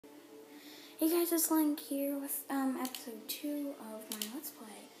Hey guys, it's Link here with episode 2 of my Let's Play,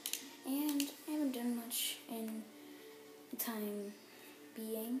 and I haven't done much in the time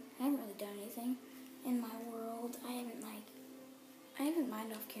being. I haven't really done anything in my world. I haven't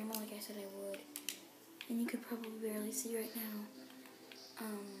mined off camera like I said I would, and you could probably barely see right now.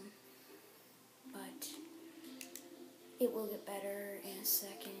 But it will get better in a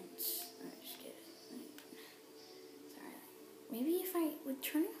second. Just get it. Sorry. Maybe if I would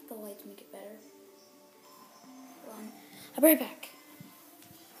turn off the lights, make it better. Hold on. I'll be right back.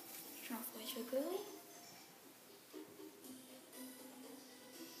 Turn off the lights really quickly.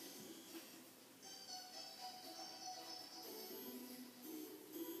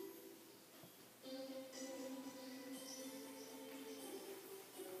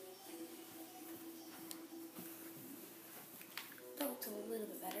 That looks a little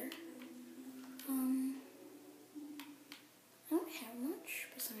bit better. I don't have much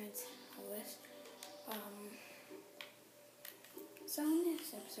besides all this. So in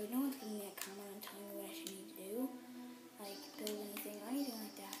this episode, no one's giving me a comment and telling me what I should need to do, like build anything or anything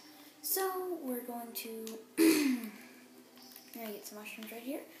like that. So we're going to I'm gonna get some mushrooms right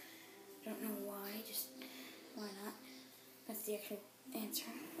here. Don't know why, just why not? That's the actual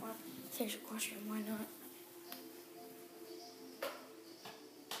answer. Well, it's the actual question, why not?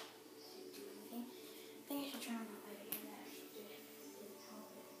 I think I should turn on the light again. That actually didn't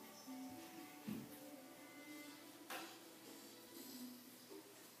help it.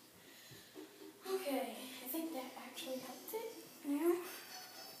 Okay, I think that actually helped it now.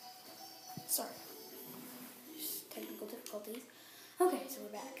 Sorry. Just technical difficulties. Okay, so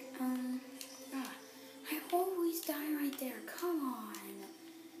we're back. I always die right there. Come on.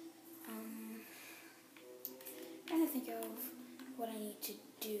 Trying to think of what I need to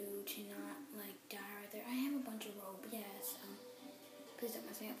do to not, like, die right there. I have a bunch of rope, yes. Please don't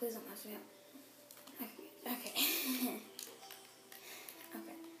mess me up. Please don't mess me up. Okay.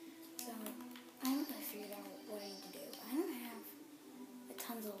 Okay. So, I haven't really figured out what I need to do. I don't have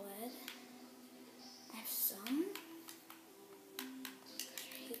tons of lead. I have some. Gosh, I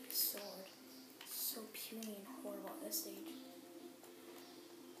hate this sword. It's so puny and horrible at this stage.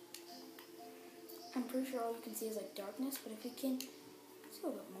 I'm pretty sure all you can see is like darkness, but if you can see a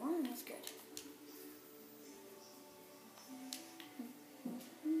little bit more, then that's good.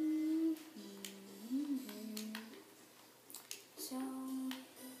 So,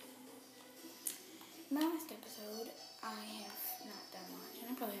 my last episode, I have not done much, and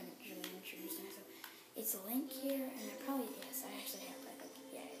I probably haven't really introduced myself. It's a link here, and I actually have, I think,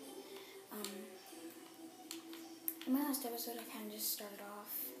 yeah. In my last episode, I kind of just started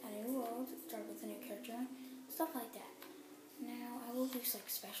off a new world, started with a new character, stuff like that. Now, I will do like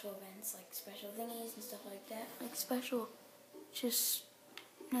special events, like special thingies and stuff like that. Like special, just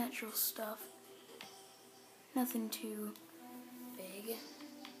natural stuff. Nothing too big.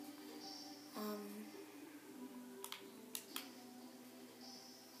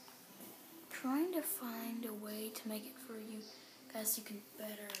 Trying to find a way to make it for you guys so you can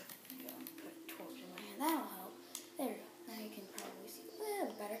better put a torch in my hand. That'll help. There we go. Now you can probably see a little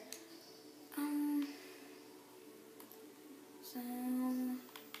bit better. So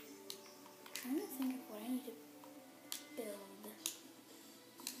trying to think of what I need to build.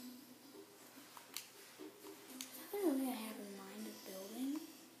 Nothing really I have in mind of building,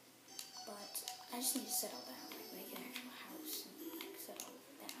 but I just need to settle down, like make an actual house and like settle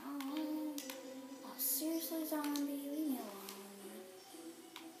down. Oh, seriously, zombie, leave me alone.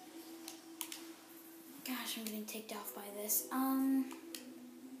 Gosh, I'm getting ticked off by this.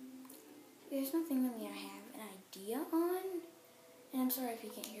 There's nothing really I have an idea on. And I'm sorry if you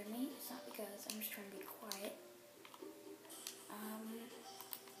can't hear me. It's not because I'm just trying to be quiet.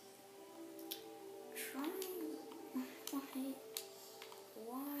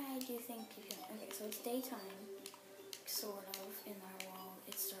 Why do you think you can... Okay, so it's daytime, sort of, in my world.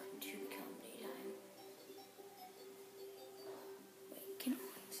 It's starting to become daytime. Wait, can I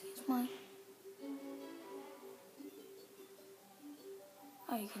see it's mine?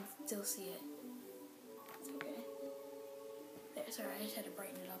 Oh, you can still see it. It's okay. There, sorry, I just had to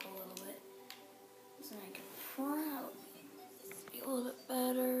brighten it up a little bit. So I can probably see a little bit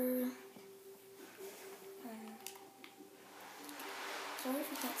better. Sorry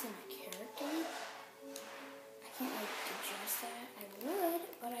if you can't see my character. I can't like adjust that. I would,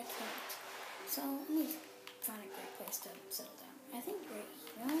 but I can't. So let me find a great place to settle down. I think right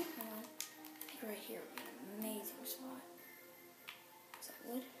here, I think right here would be an amazing spot. Is that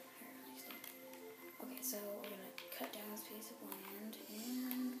wood? Here, at least. Okay, so we're gonna cut down this piece of land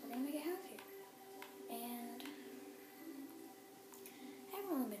and we're gonna make a house here. And I haven't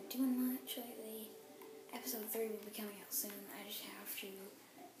really been doing much lately. episode 3 will be coming out soon. I just have to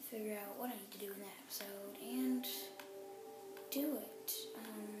figure out what I need to do in that episode and do it.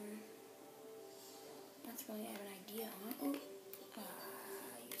 That's really, I have an idea on it. Ooh.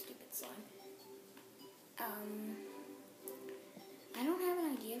 You stupid slime. I don't have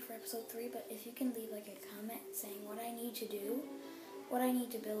an idea for episode 3, but if you can leave like a comment saying what I need to do, what I need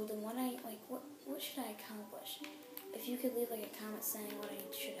to build, and what should I accomplish? If you could leave like a comment saying what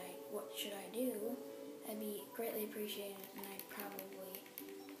should I do, that'd be greatly appreciated, and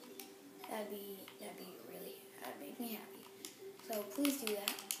that'd make me happy. So please do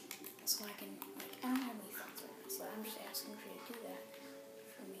that, so I can, I don't have any thoughts right now, so I'm just asking for you to do that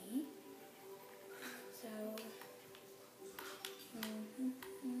for me. So,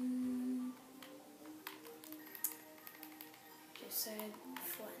 just said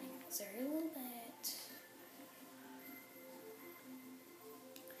flattening this area a little bit.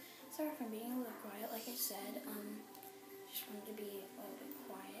 Sorry for being a little quiet, like I said, just wanted to be a little bit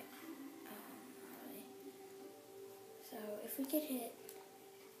quiet, really. So if we could hit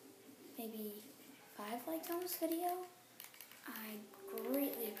maybe 5 likes on this video, I'd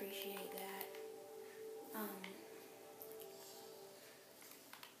greatly appreciate that.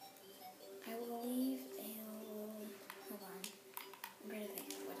 I will leave a little, hold on, I'm trying to think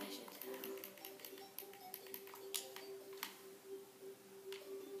of what I should do.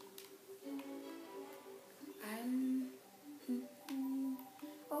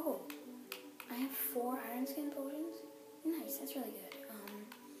 Oh, I have 4 iron skin potions. Nice, that's really good.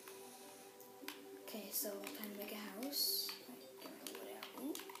 Okay, so time to make a house.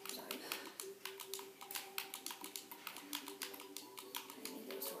 Ooh, sorry. I need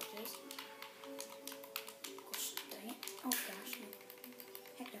those torches. Gosh, dang it. Oh gosh, no.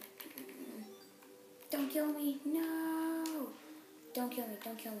 Heck no. Don't kill me, no! Don't kill me,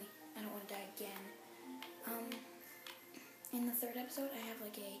 don't kill me. I don't want to die again. In the 3rd episode, I have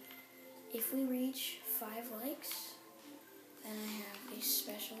like if we reach 5 likes, then I have a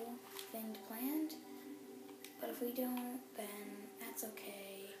special thing planned. But if we don't, then that's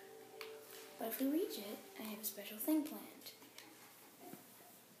okay. But if we reach it, I have a special thing planned.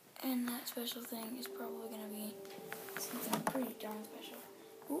 And that special thing is probably going to be something pretty darn special.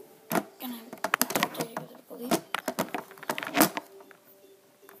 Ooh, gonna have technical difficulties.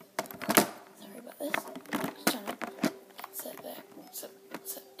 Sorry about this. Just trying to set back,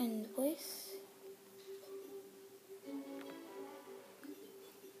 set into place.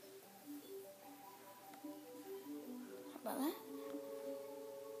 How about that?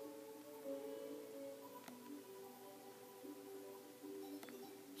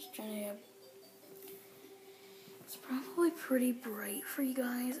 Just trying to. It's probably pretty bright for you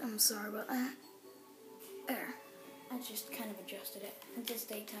guys. I'm sorry about that. There. I just kind of adjusted it. At this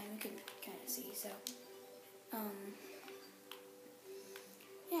daytime, you can kind of see. So,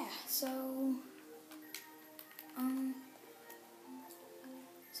 yeah. So,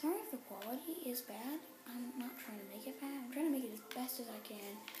 sorry if the quality is bad. I'm not trying to make it bad. I'm trying to make it as best as I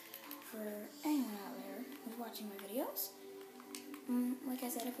can for anyone out there who's watching my videos. Like I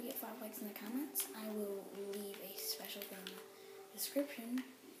said, if we get 5 likes in the comments, I will leave a special thing in the description.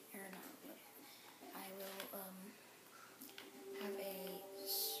 Or not, I will have a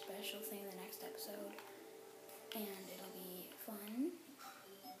special thing in the next episode, and it'll be fun.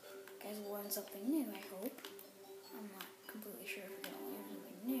 You guys will learn something new, I hope. I'm not completely sure if we're going to learn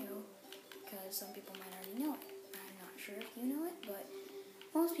something new, because some people might already know it. I'm not sure if you know it, but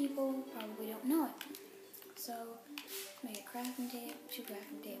most people probably don't know it. So, make a crafting table, 2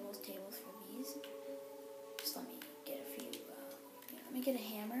 crafting tables for these. Just let me get a few, let me get a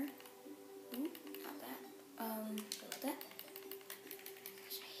hammer. Ooh, not that. Sorry about that.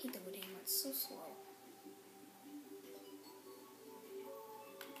 Gosh, I hate the wood hammer, it's so slow.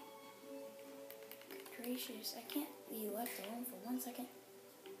 Good gracious, I can't be left alone for 1 second.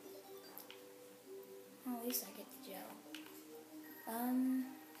 Well, at least I get the gel.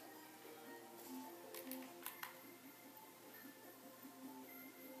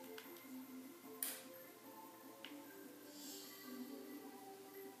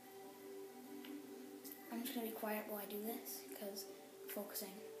 I'm just going to be quiet while I do this, because I'm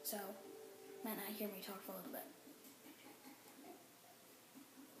focusing, so you might not hear me talk for a little bit.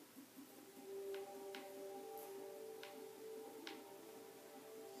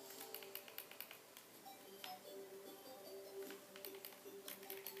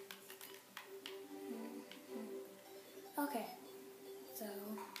 Okay, so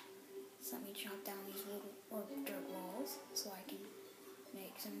let me chop down these little dirt walls so I can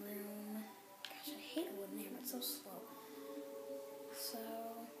make some room. Gosh, I hate a wooden hammer, it's so slow. So,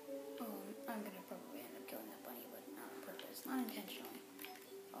 I'm gonna probably end up killing intentionally.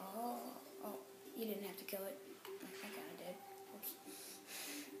 Oh, you didn't have to kill it. I kind of did. Oops.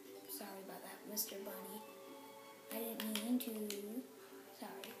 Sorry about that, Mr. Bunny. I didn't mean to.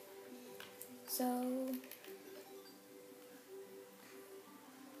 Sorry. So,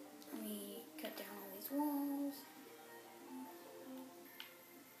 let me cut down all these walls.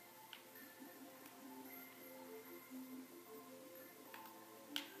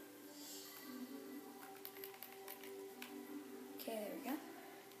 Okay, there we go.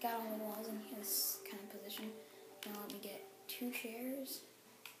 Got all the walls in this kind of position. Now let me get 2 chairs.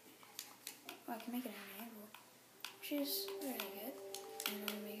 Oh, I can make it at an angle, which is very good. And I'm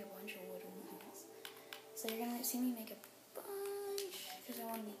going to make a bunch of wooden walls. So you're going to see me make a bunch, because I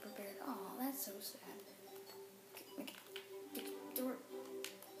want to be prepared. Oh, that's so sad. Okay, get the door.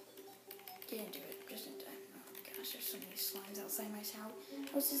 Get into it, just in time. Oh gosh, there's so many slimes outside my house.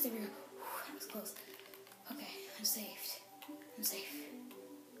 Oh, it's just there we go. Whew, that was close. Okay, I'm saved. I'm safe.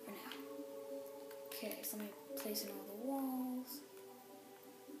 For now. Okay, so let me place in all the walls.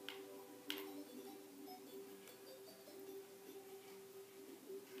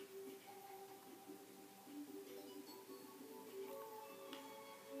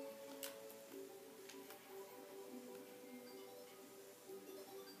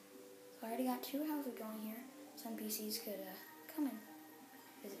 So I already got 2 houses going here. Some PCs could come and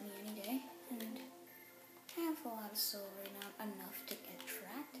visit me any day. And I have a lot of silver, not enough to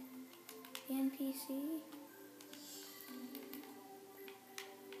attract the NPC.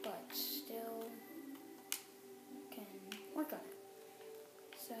 But still can work on it.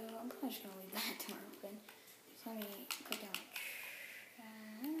 So I'm probably just going to leave that door open. So let me put down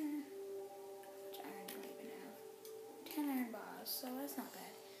which iron do I even have? 10 iron bars, so that's not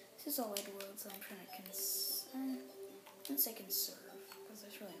bad. This is all Ed World, so I'm trying to let's say conserve, because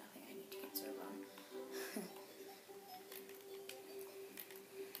there's really nothing I need to conserve on.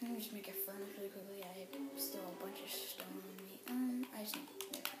 Let me just make a furnace really quickly. I have still a bunch of stone on me. I just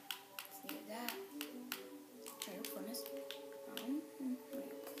need that. There we go, furnace.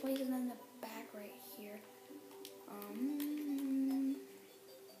 Place it in the back right here.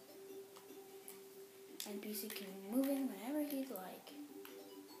 NPC can move in whenever he'd like.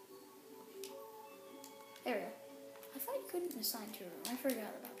 There we go. I thought you couldn't assign to a room. I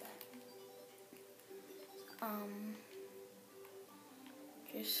forgot about that.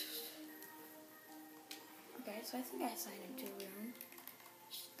 Okay, so I think I assigned him to a room.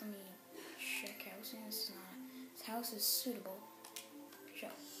 Just let me check housing. This house is suitable.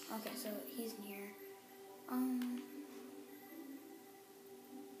 Show. Okay, so he's near.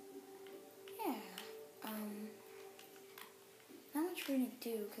 Yeah. Not much we're gonna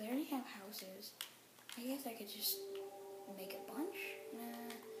do because I already have houses. I guess I could just make a bunch.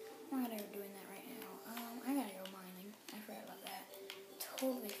 Nah, I'm not ever doing that right now. I gotta go mining. I forgot about that.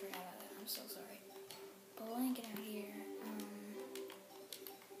 Totally forgot about that. I'm so sorry. Blanket out here.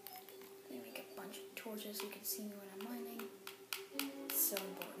 Let me make a bunch of torches so you can see me when I'm mining. It's so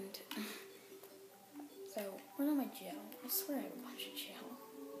important. So, where's all my gel? I swear I have a bunch of gel.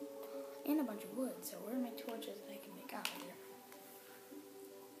 And a bunch of wood. So, where are my torches that I can make out of here?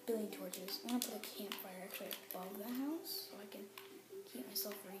 Billion torches. I'm gonna put a campfire actually above the house so I can keep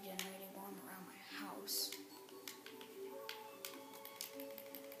myself regenerated while I'm around my house.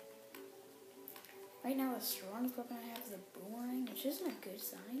 Right now the strongest weapon I have is a boomerang, which isn't a good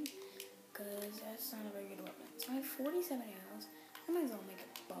sign because that's not a very good weapon. So I have 47 arrows. I might as well make a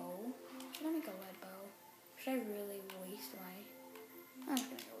bow. Should I make a lead bow? Should I really waste my... I'm just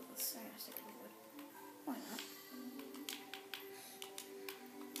gonna go with this. I'm gonna stick with the wood. Why not?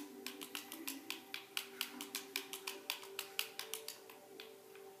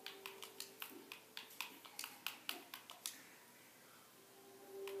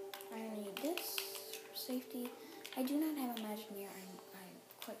 Safety. I do not have a magic mirror. I'm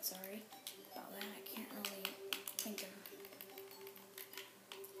quite sorry about that. I can't really think of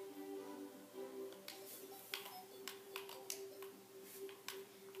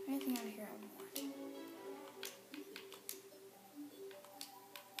anything out of here I want.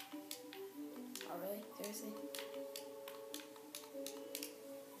 Oh really? Seriously?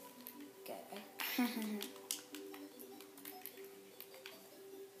 Okay.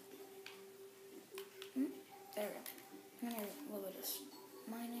 There we go. I'm gonna do a little bit of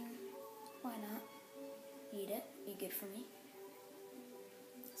mining. Why not? Need it. Be good for me.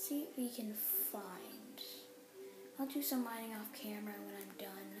 Let's see what we can find. I'll do some mining off camera when I'm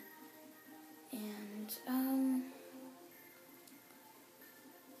done. And,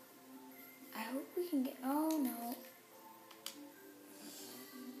 I hope we can get... Oh, no.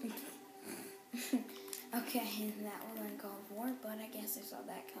 Okay, that was uncalled for, but I guess I saw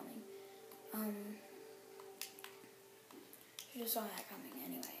that coming. I just saw that coming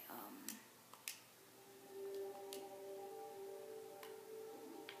anyway.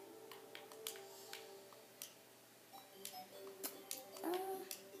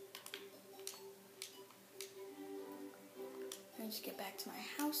 Let me just get back to my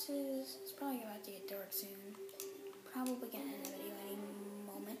houses. It's probably about to get dark soon. Probably gonna end the video any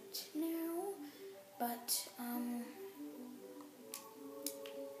moment now. But,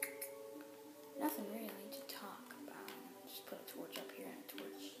 nothing really to talk about. Just put a torch up here and a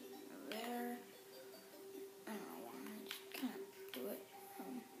torch over there. I don't know why. I just kind of do it.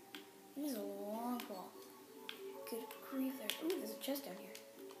 It is a long wall. Good grief there. Ooh, there's a chest down here.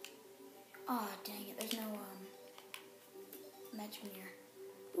 Aw, dang it. There's no, match mirror.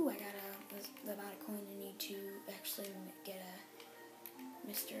 Ooh, I got the amount of coin I need to actually get a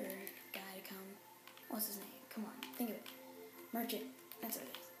Mr. guy to come. What's his name? Come on, think of it. Merchant. That's what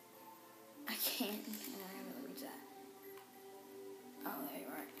it is. I can't. I haven't reached that. Oh, there you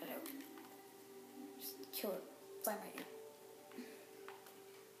are. Hello. Just kill it. Fly right here.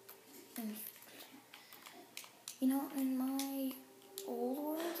 And, you know, in my old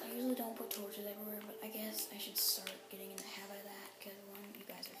worlds, I usually don't put torches everywhere, but I guess I should start getting in the habit of that, because one, you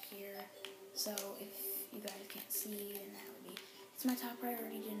guys are here, so if you guys can't see, then that would be, it's my top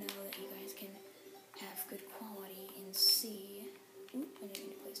priority to know that you guys can have good quality and see. Ooh, I didn't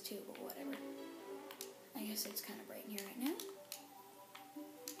need to place two, but whatever. I guess it's kind of bright in here right now.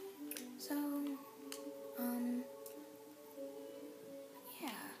 So,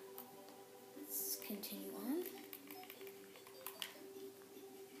 yeah, let's continue on.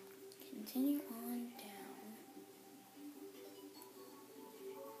 Continue on down.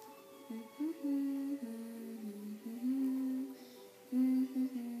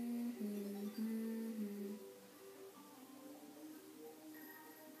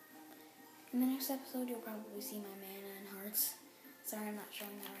 In the next episode, you'll probably see my mana and hearts. Sorry, I'm not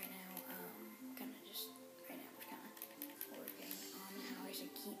showing that right now. Right now, we're kind of working on how I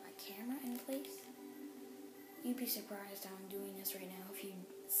should keep my camera in place. You'd be surprised how I'm doing this right now if you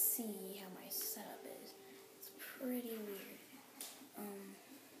see how my setup is. It's pretty weird.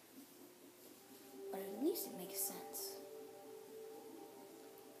 But at least it makes sense.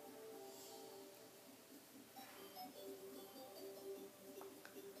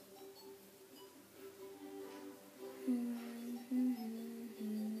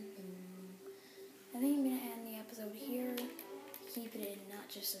 I think I'm going to end the episode here. Keep it in not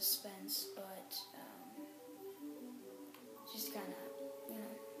just suspense, but just kind of,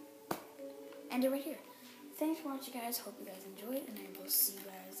 end it right here. Thanks for watching, guys. Hope you guys enjoyed, and I will see you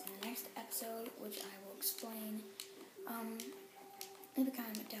guys in the next episode, which I will explain. Leave a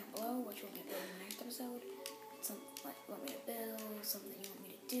comment down below what you want me to build in the next episode. Something like you want me to build, something you want me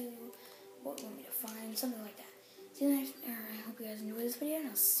to do, what you want me to find, something like that. See you next. I hope you guys enjoyed this video, and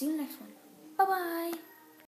I'll see you in the next one. Bye bye.